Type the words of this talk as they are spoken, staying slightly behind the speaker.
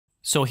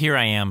So here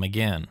I am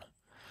again.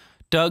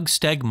 Doug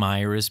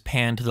Stegmeyer is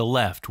panned to the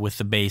left with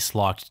the bass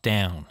locked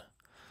down.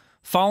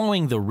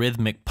 Following the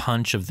rhythmic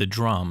punch of the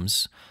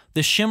drums,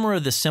 the shimmer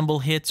of the cymbal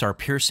hits are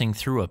piercing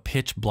through a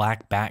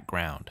pitch-black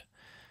background.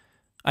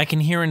 I can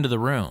hear into the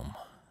room,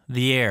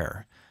 the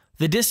air,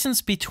 the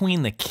distance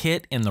between the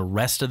kit and the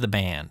rest of the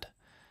band.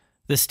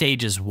 The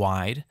stage is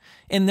wide,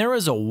 and there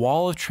is a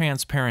wall of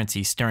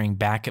transparency staring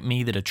back at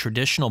me that a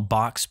traditional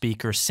box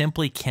speaker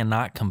simply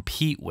cannot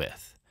compete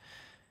with.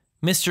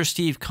 Mr.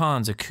 Steve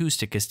Kahn's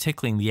acoustic is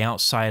tickling the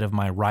outside of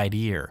my right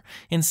ear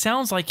and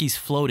sounds like he's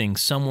floating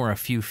somewhere a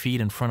few feet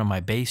in front of my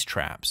bass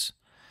traps.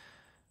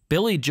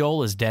 Billy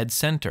Joel is dead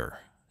center,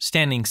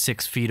 standing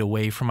 6 feet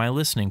away from my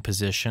listening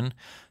position,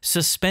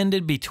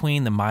 suspended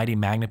between the mighty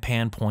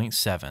Magnepan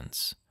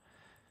 .7s.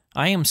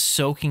 I am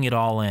soaking it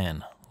all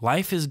in.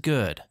 Life is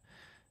good.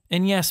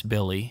 And yes,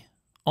 Billy,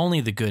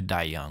 only the good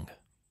die young.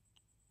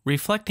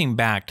 Reflecting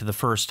back to the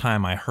first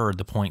time I heard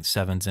the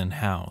 .7s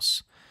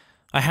in-house,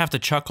 I have to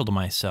chuckle to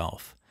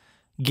myself.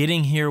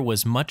 Getting here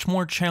was much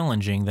more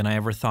challenging than I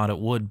ever thought it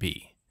would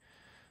be.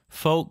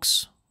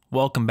 Folks,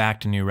 welcome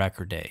back to New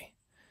Record Day.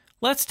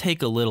 Let's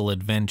take a little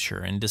adventure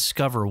and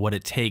discover what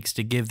it takes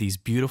to give these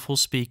beautiful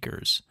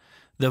speakers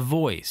the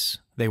voice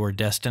they were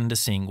destined to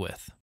sing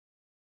with.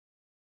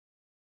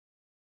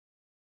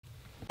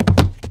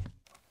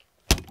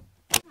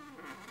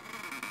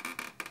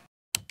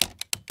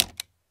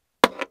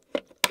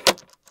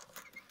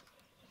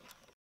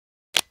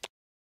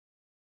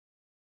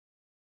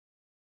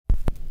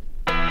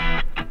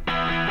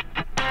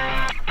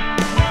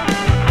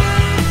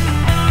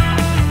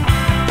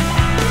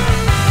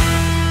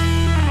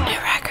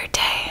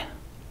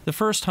 The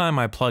first time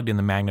I plugged in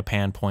the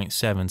Magnepan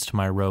 .7s to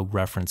my Rogue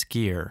reference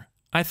gear,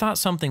 I thought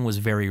something was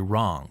very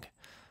wrong.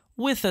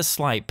 With a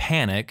slight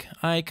panic,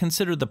 I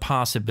considered the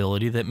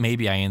possibility that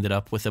maybe I ended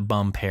up with a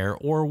bum pair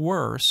or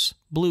worse,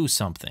 blew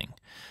something.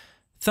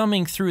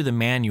 Thumbing through the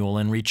manual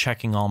and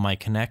rechecking all my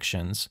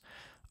connections,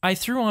 I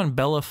threw on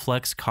Bella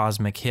Flex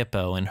Cosmic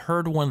Hippo and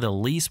heard one of the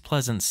least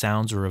pleasant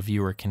sounds a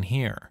reviewer can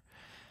hear.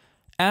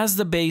 As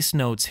the bass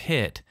notes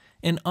hit,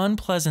 an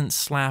unpleasant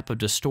slap of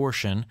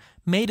distortion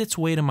made its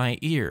way to my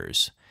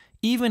ears,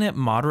 even at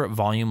moderate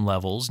volume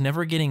levels,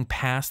 never getting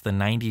past the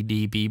 90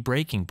 dB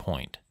breaking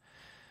point.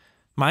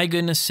 My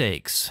goodness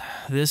sakes,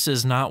 this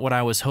is not what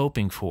I was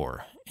hoping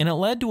for, and it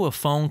led to a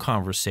phone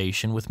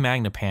conversation with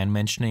Magnepan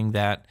mentioning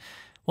that,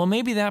 well,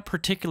 maybe that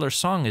particular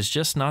song is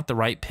just not the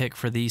right pick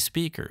for these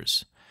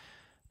speakers.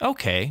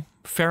 Okay,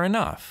 fair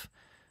enough.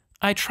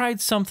 I tried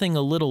something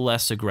a little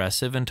less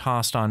aggressive and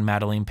tossed on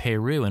Madeleine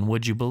Peyroux, and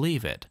would you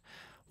believe it?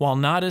 While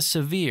not as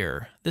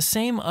severe, the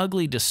same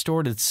ugly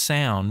distorted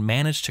sound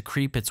managed to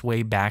creep its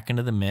way back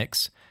into the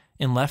mix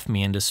and left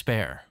me in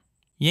despair.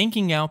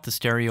 Yanking out the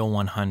Stereo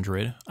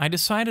 100, I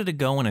decided to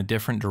go in a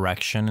different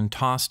direction and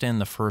tossed in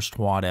the First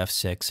Watt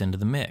F6 into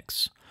the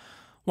mix.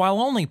 While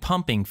only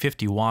pumping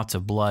 50 watts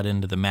of blood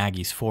into the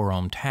Maggie's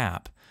 4-ohm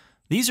tap,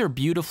 these are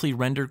beautifully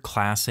rendered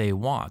Class A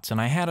watts, and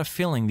I had a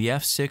feeling the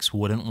F6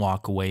 wouldn't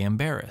walk away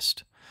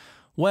embarrassed.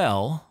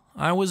 Well,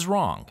 I was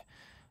wrong.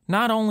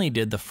 Not only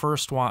did the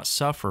First Watt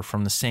suffer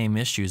from the same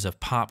issues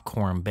of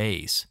popcorn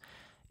bass,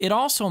 it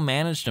also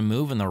managed to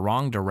move in the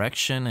wrong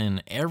direction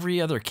in every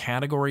other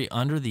category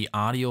under the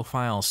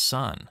audiophile's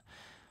sun.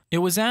 It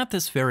was at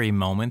this very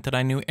moment that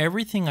I knew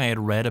everything I had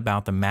read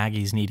about the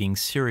Maggies needing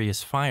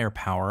serious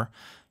firepower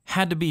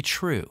had to be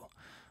true.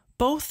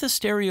 Both the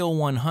Stereo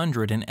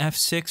 100 and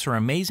F6 are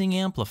amazing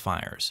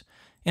amplifiers,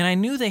 and I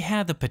knew they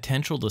had the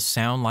potential to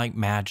sound like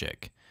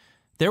magic.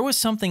 There was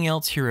something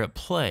else here at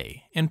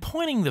play, and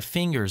pointing the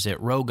fingers at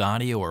Rogue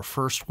Audio or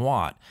First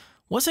Watt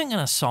wasn't going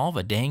to solve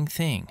a dang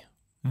thing.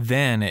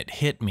 Then it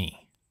hit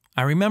me.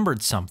 I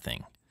remembered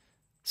something.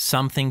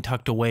 Something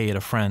tucked away at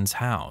a friend's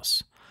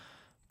house.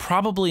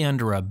 Probably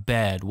under a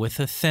bed with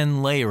a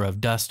thin layer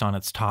of dust on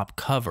its top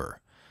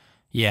cover.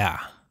 Yeah,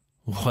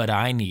 what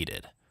I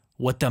needed,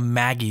 what the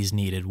Maggies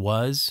needed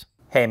was...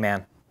 Hey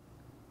man,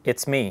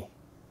 it's me.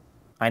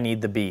 I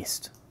need the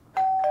beast.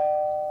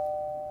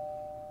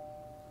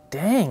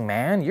 Dang,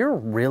 man, you're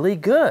really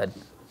good.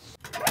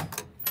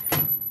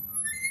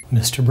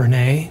 Mr.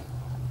 Bernay,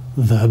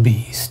 the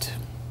Beast.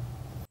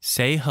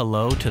 Say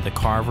hello to the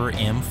Carver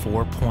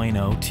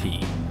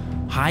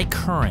M4.0T. High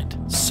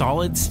current,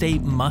 solid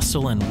state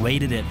muscle and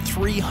rated at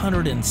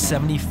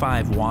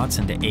 375 watts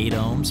into 8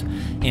 ohms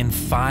and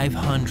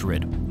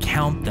 500,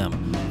 count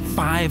them,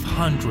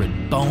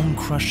 500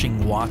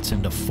 bone-crushing watts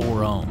into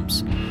 4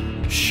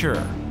 ohms.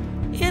 Sure,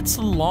 it's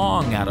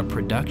long out of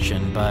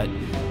production, but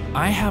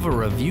I have a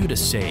review to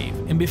save,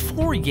 and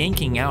before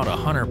yanking out a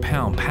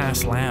 100-pound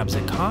past labs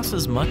that costs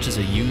as much as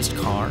a used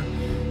car,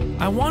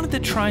 I wanted to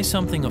try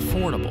something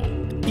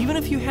affordable, even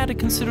if you had to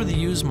consider the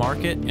used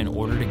market in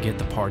order to get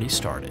the party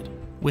started.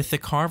 With the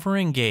Carver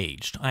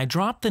engaged, I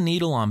dropped the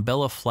needle on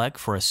Bella Fleck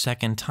for a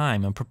second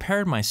time and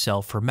prepared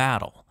myself for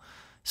battle.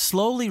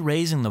 Slowly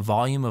raising the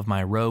volume of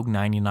my Rogue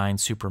 99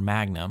 Super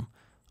Magnum,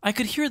 I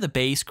could hear the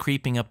bass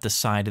creeping up the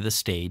side of the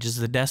stage as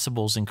the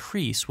decibels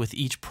increased with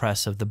each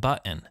press of the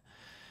button.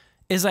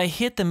 As I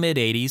hit the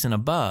mid-80s and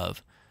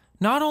above,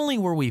 not only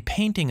were we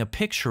painting a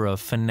picture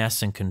of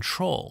finesse and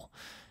control,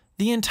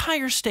 the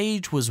entire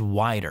stage was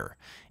wider,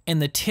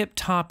 and the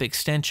tip-top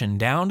extension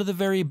down to the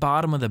very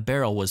bottom of the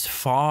barrel was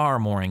far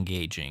more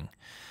engaging.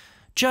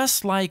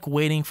 Just like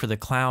waiting for the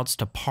clouds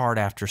to part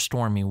after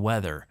stormy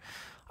weather,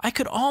 I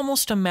could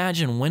almost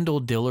imagine Wendell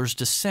Diller's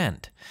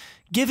descent,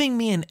 giving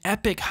me an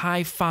epic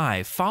high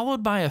five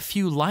followed by a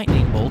few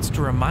lightning bolts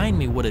to remind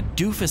me what a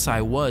doofus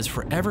I was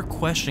for ever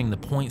questioning the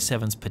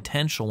 .7's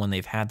potential when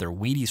they've had their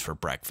Wheaties for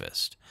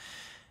breakfast.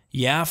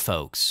 Yeah,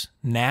 folks,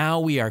 now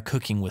we are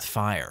cooking with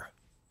fire.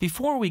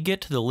 Before we get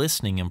to the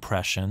listening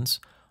impressions,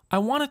 I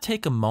want to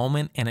take a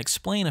moment and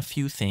explain a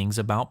few things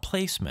about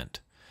placement.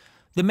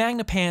 The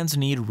Magnepans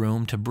need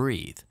room to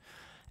breathe.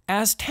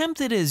 As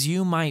tempted as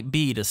you might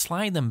be to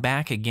slide them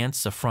back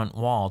against the front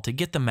wall to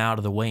get them out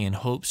of the way in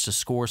hopes to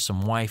score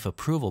some wife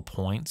approval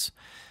points,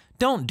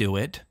 don't do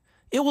it.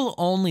 It will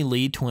only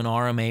lead to an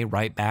RMA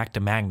right back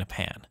to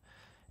Magnepan.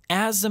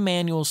 As the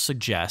manual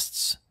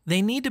suggests,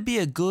 they need to be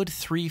a good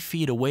 3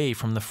 feet away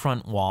from the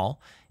front wall,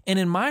 and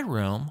in my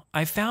room,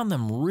 I found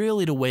them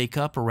really to wake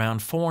up around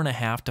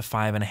 4.5 to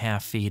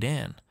 5.5 feet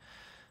in.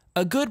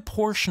 A good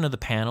portion of the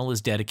panel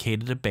is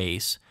dedicated to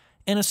bass,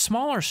 and a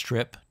smaller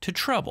strip to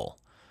treble.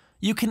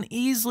 You can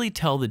easily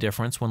tell the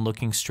difference when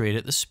looking straight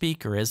at the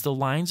speaker as the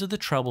lines of the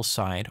treble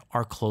side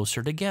are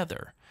closer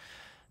together.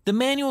 The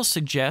manual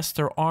suggests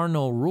there are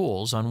no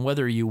rules on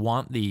whether you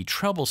want the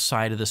treble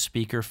side of the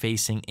speaker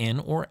facing in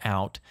or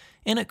out,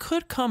 and it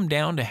could come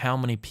down to how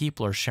many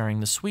people are sharing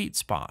the sweet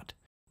spot.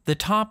 The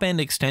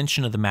top-end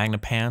extension of the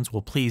Magnepans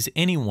will please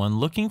anyone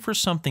looking for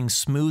something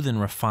smooth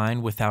and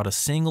refined without a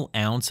single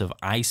ounce of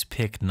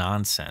ice-pick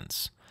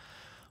nonsense.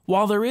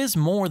 While there is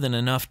more than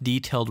enough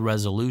detailed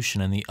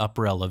resolution in the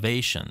upper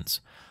elevations,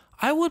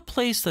 I would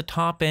place the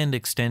top-end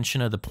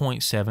extension of the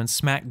 .7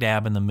 smack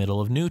dab in the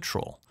middle of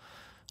neutral,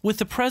 with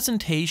the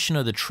presentation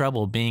of the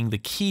treble being the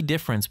key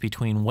difference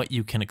between what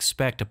you can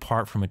expect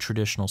apart from a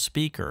traditional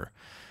speaker.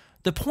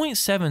 The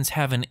 .7s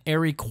have an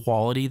airy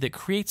quality that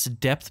creates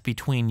depth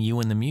between you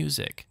and the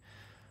music.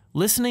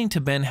 Listening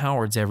to Ben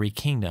Howard's Every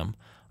Kingdom,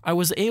 I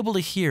was able to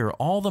hear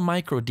all the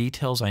micro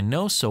details I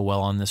know so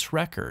well on this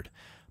record,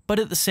 but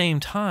at the same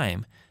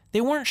time,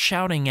 they weren't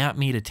shouting at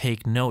me to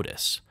take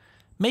notice.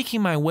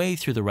 Making my way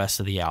through the rest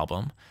of the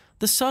album,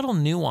 the subtle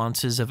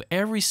nuances of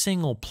every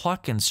single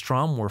pluck and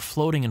strum were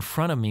floating in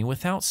front of me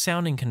without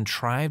sounding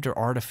contrived or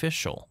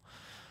artificial.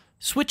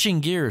 Switching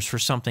gears for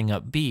something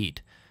upbeat,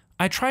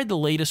 I tried the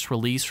latest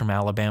release from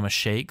Alabama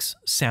Shakes,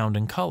 Sound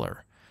and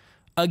Color.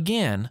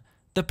 Again,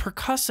 the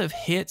percussive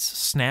hits,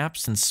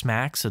 snaps, and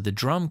smacks of the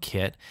drum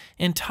kit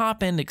and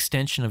top-end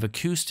extension of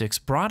acoustics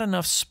brought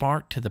enough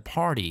spark to the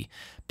party,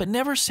 but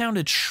never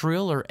sounded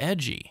shrill or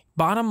edgy.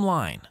 Bottom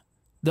line,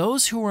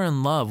 those who are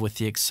in love with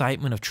the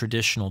excitement of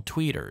traditional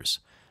tweeters,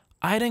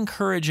 I'd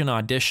encourage an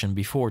audition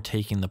before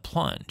taking the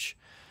plunge.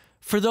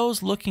 For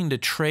those looking to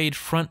trade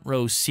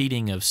front-row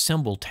seating of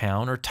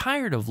Cymbaltown or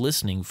tired of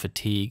listening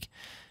fatigue,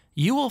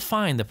 you will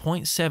find the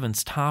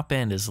 .7's top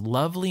end as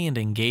lovely and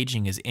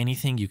engaging as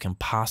anything you can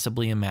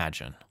possibly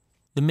imagine.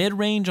 The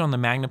mid-range on the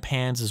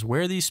Magnepans is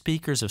where these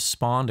speakers have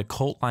spawned a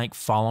cult-like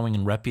following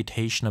and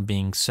reputation of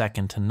being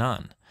second to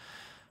none.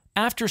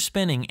 After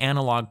spinning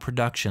Analog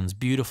Productions'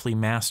 beautifully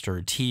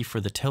mastered Tea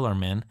for the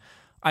Tillerman,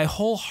 I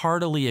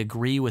wholeheartedly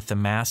agree with the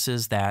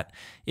masses that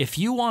if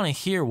you want to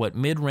hear what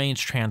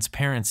mid-range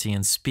transparency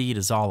and speed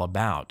is all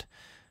about,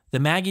 the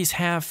Maggies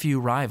have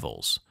few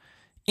rivals.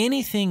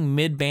 Anything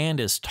mid-band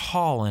is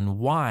tall and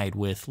wide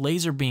with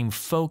laser beam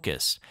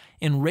focus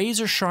and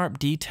razor-sharp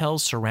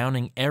details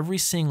surrounding every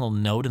single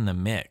note in the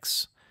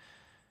mix.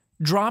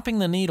 Dropping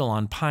the needle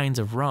on Pines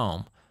of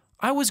Rome,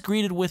 I was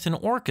greeted with an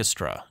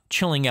orchestra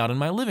chilling out in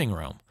my living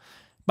room.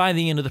 By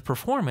the end of the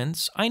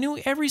performance, I knew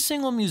every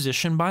single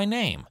musician by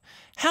name.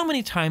 How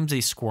many times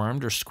they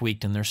squirmed or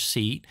squeaked in their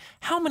seat,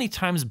 how many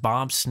times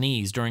Bob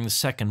sneezed during the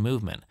second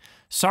movement.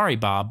 Sorry,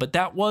 Bob, but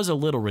that was a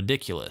little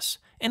ridiculous.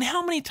 And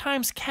how many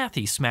times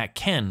Kathy smacked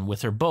Ken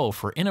with her bow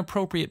for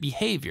inappropriate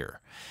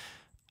behavior.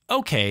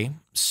 Okay,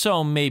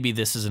 so maybe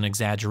this is an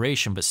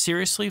exaggeration, but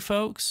seriously,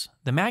 folks,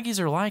 the Maggies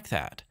are like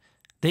that.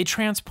 They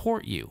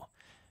transport you.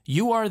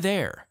 You are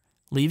there,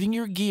 leaving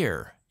your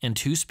gear and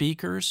 2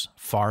 speakers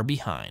far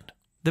behind.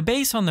 The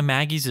bass on the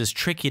Maggies is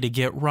tricky to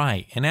get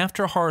right, and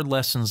after hard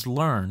lessons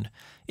learned,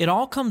 it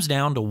all comes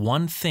down to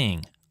one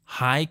thing: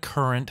 high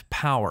current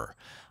power.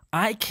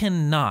 I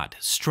cannot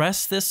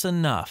stress this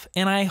enough,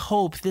 and I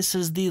hope this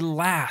is the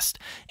last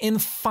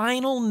and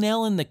final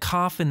nail in the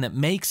coffin that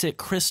makes it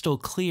crystal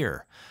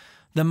clear.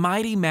 The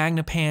mighty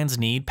Magnepans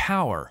need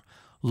power,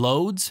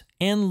 loads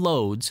and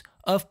loads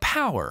of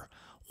power.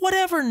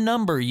 Whatever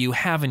number you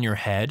have in your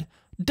head,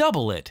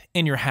 double it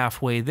and you're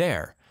halfway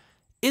there.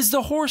 Is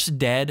the horse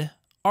dead?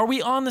 Are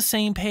we on the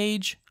same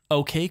page?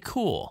 Okay,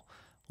 cool.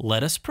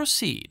 Let us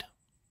proceed.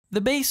 The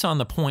bass on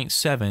the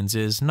 .7s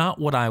is not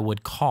what I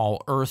would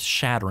call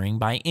earth-shattering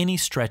by any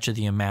stretch of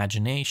the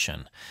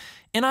imagination.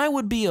 and I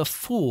would be a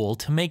fool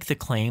to make the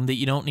claim that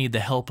you don't need the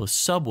help of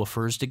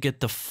subwoofers to get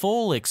the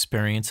full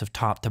experience of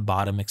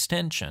top-to-bottom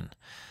extension.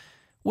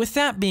 With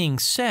that being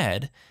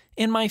said,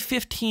 in my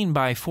 15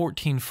 by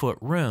 14 foot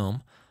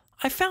room,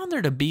 I found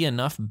there to be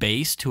enough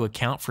bass to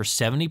account for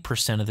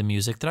 70% of the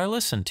music that I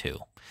listen to.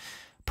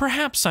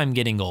 Perhaps I'm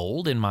getting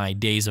old and my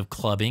days of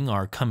clubbing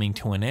are coming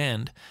to an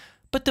end,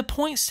 but the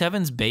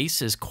 .7's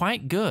bass is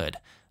quite good,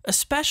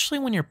 especially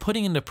when you're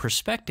putting into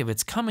perspective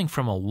it's coming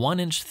from a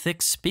 1-inch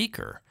thick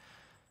speaker.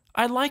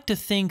 I'd like to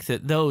think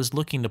that those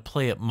looking to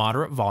play at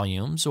moderate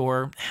volumes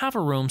or have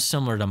a room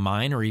similar to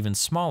mine or even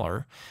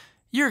smaller,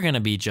 you're going to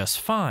be just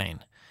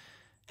fine.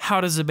 How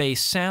does the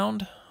bass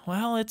sound?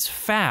 Well, it's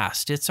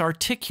fast, it's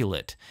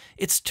articulate,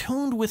 it's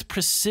tuned with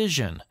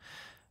precision.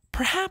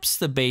 Perhaps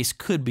the bass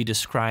could be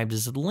described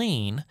as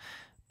lean,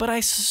 but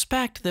I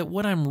suspect that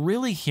what I'm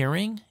really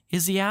hearing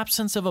is the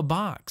absence of a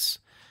box.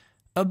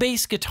 A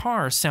bass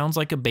guitar sounds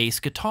like a bass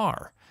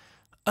guitar.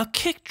 A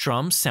kick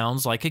drum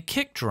sounds like a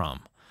kick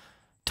drum.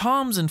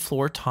 Toms and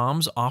floor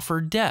toms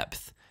offer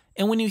depth,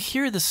 and when you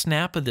hear the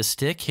snap of the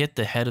stick hit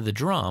the head of the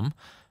drum,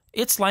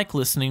 it's like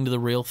listening to the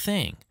real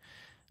thing.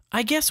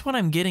 I guess what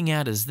I'm getting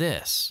at is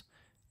this.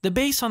 The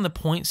bass on the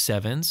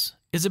 .7s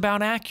is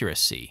about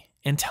accuracy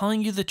and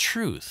telling you the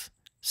truth.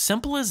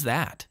 Simple as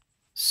that.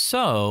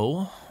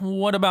 So,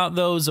 what about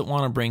those that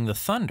want to bring the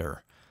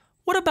thunder?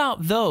 What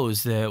about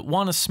those that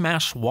want to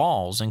smash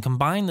walls and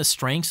combine the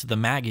strengths of the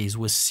Maggies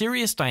with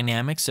serious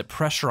dynamics that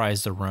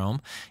pressurize the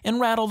room and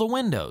rattle the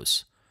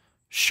windows?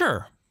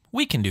 Sure,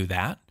 we can do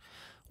that.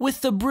 With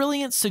the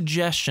brilliant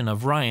suggestion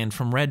of Ryan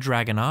from Red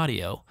Dragon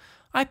Audio,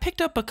 I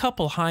picked up a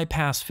couple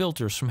high-pass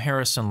filters from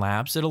Harrison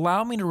Labs that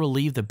allow me to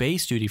relieve the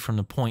bass duty from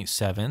the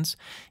 .7s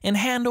and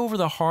hand over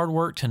the hard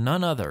work to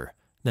none other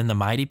than the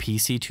mighty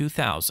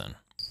PC-2000.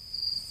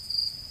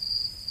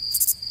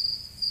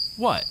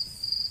 What?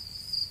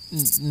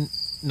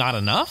 Not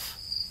enough?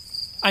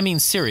 I mean,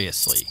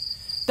 seriously.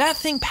 That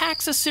thing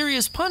packs a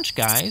serious punch,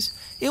 guys.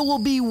 It will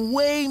be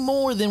way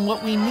more than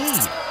what we need.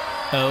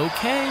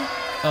 Okay,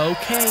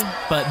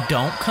 but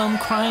don't come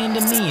crying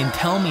to me and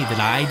tell me that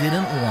I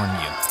didn't warn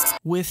you.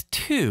 With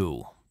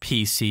 2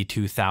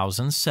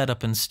 PC-2000s set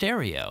up in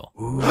stereo.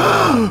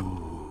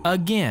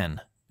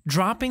 Again,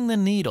 dropping the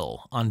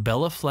needle on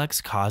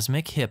Bellaflex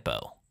Cosmic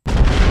Hippo.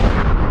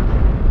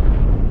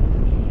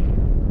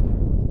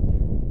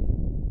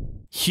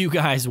 You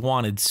guys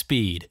wanted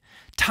speed.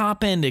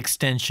 Top-end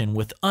extension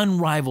with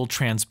unrivaled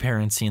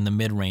transparency in the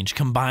mid-range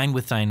combined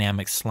with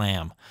dynamic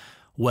slam.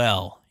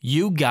 Well,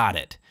 you got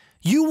it.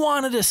 You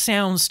wanted a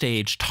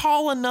soundstage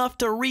tall enough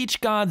to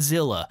reach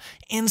Godzilla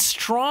and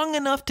strong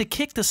enough to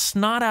kick the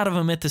snot out of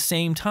him at the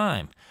same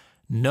time.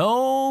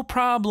 No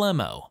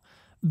problemo.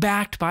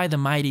 Backed by the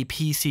mighty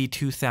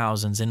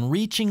PC-2000s and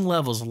reaching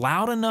levels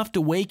loud enough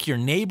to wake your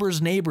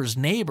neighbor's neighbor's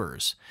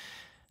neighbors.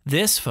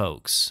 This,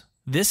 folks,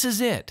 this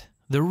is it.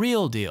 The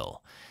real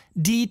deal.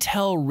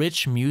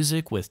 Detail-rich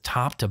music with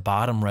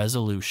top-to-bottom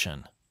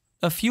resolution.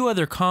 A few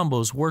other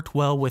combos worked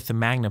well with the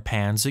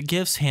Magnepans that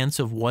gives hints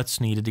of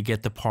what's needed to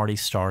get the party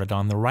started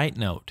on the right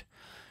note.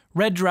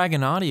 Red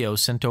Dragon Audio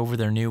sent over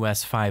their new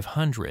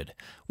S500,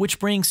 which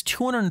brings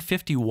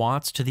 250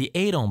 watts to the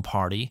 8-ohm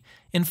party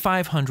and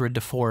 500 to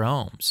 4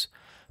 ohms.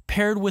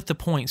 Paired with the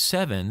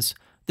 .7s,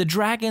 the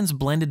Dragons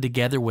blended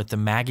together with the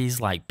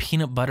Maggies like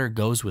peanut butter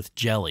goes with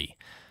jelly.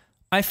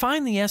 I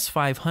find the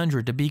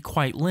S500 to be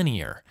quite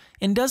linear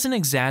and doesn't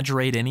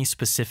exaggerate any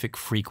specific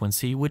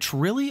frequency, which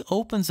really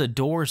opens the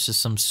doors to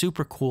some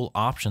super cool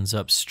options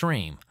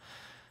upstream.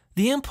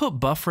 The input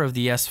buffer of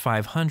the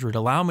S500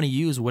 allowed me to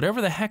use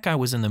whatever the heck I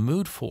was in the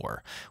mood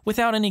for,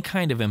 without any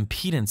kind of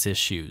impedance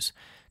issues.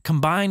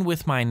 Combined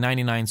with my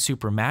 99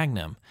 Super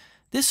Magnum,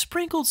 this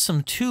sprinkled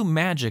some 2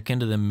 magic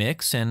into the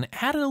mix and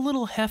added a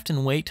little heft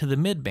and weight to the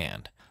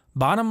midband.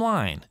 Bottom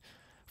line,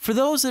 for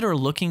those that are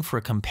looking for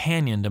a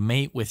companion to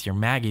mate with your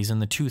Maggies in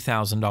the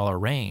 $2,000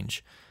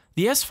 range,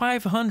 the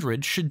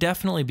S500 should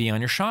definitely be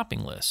on your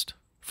shopping list.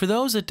 For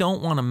those that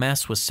don't want to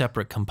mess with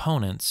separate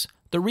components,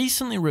 the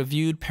recently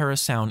reviewed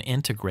Parasound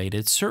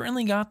Integrated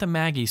certainly got the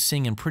Maggies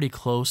singing pretty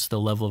close to the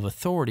level of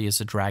authority as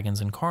the Dragons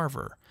and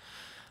Carver.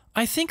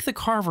 I think the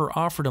Carver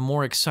offered a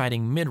more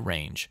exciting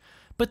mid-range,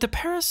 but the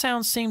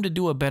Parasound seemed to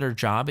do a better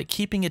job at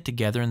keeping it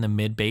together in the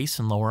mid-bass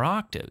and lower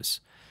octaves.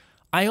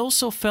 I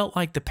also felt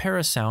like the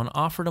Parasound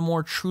offered a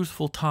more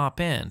truthful top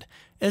end,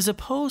 as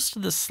opposed to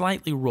the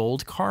slightly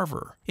rolled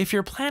Carver. If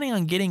you're planning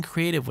on getting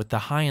creative with the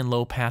high and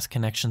low pass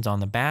connections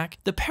on the back,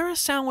 the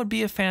Parasound would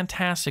be a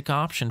fantastic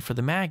option for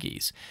the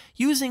Maggies,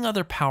 using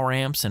other power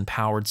amps and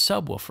powered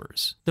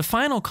subwoofers. The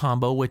final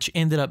combo, which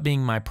ended up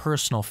being my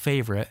personal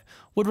favorite,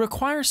 would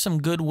require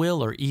some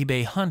Goodwill or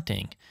eBay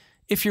hunting.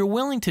 If you're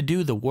willing to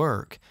do the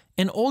work,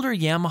 an older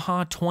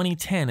Yamaha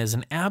 2010 is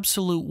an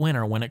absolute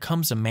winner when it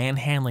comes to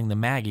manhandling the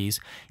Maggies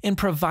and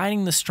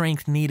providing the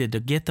strength needed to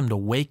get them to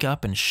wake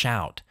up and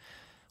shout.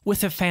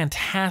 With a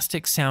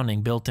fantastic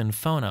sounding built-in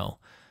phono,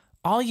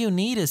 all you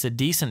need is a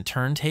decent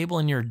turntable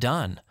and you're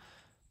done.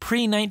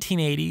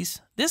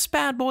 Pre-1980s, this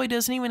bad boy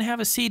doesn't even have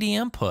a CD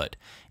input,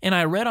 and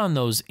I read on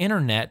those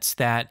internets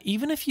that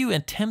even if you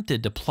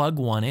attempted to plug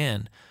one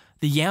in,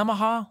 the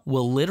Yamaha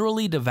will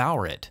literally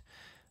devour it.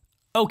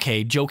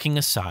 Okay, joking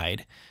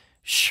aside,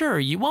 sure,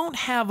 you won't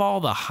have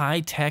all the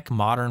high-tech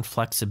modern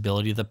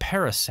flexibility of the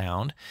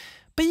Parasound,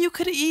 but you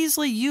could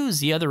easily use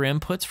the other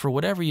inputs for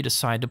whatever you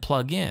decide to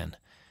plug in.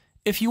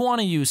 If you want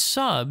to use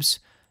subs,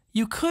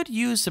 you could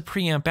use the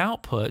preamp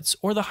outputs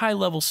or the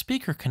high-level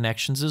speaker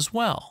connections as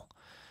well.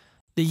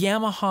 The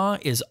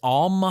Yamaha is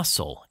all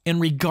muscle,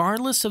 and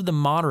regardless of the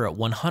moderate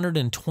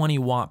 120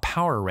 watt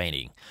power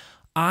rating,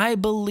 I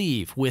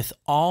believe with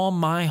all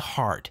my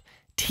heart,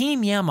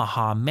 Team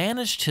Yamaha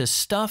managed to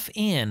stuff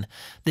in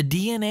the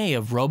DNA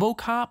of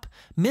RoboCop,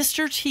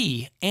 Mr.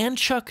 T, and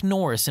Chuck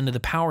Norris into the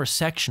power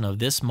section of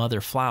this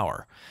mother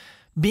flower.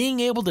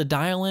 Being able to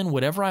dial in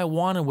whatever I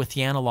wanted with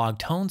the analog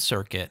tone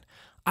circuit,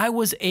 I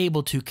was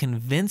able to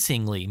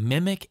convincingly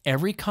mimic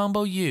every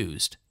combo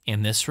used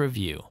in this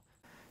review.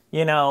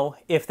 You know,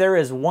 if there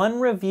is one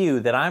review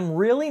that I'm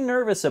really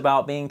nervous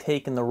about being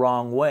taken the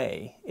wrong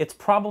way, it's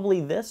probably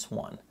this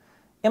one.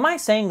 Am I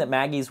saying that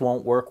Maggies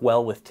won't work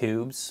well with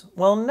tubes?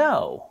 Well,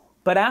 no.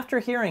 But after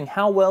hearing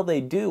how well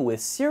they do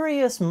with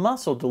serious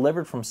muscle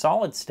delivered from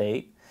solid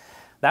state,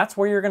 that's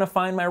where you're going to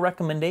find my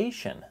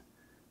recommendation.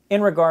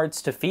 In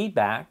regards to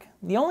feedback,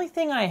 the only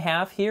thing I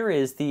have here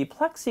is the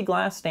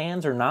plexiglass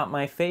stands are not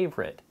my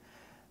favorite.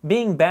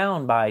 Being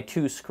bound by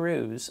 2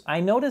 screws,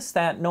 I noticed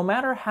that no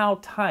matter how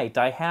tight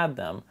I had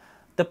them,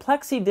 the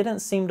plexi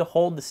didn't seem to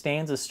hold the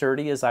stands as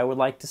sturdy as I would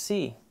like to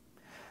see.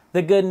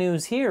 The good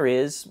news here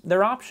is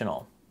they're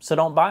optional, so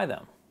don't buy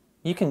them.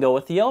 You can go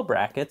with the L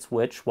brackets,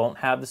 which won't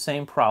have the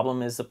same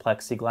problem as the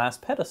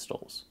plexiglass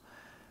pedestals.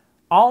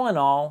 All in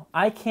all,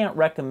 I can't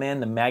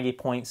recommend the Maggie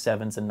Point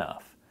 7s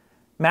enough.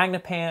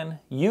 Magnepan,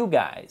 you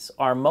guys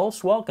are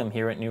most welcome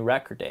here at New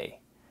Record Day.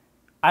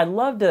 I'd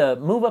love to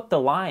move up the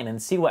line and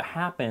see what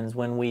happens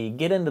when we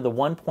get into the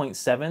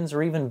 1.7s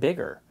or even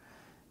bigger.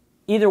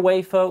 Either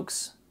way,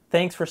 folks,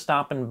 thanks for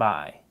stopping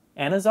by.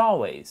 And as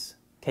always,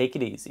 take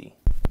it easy.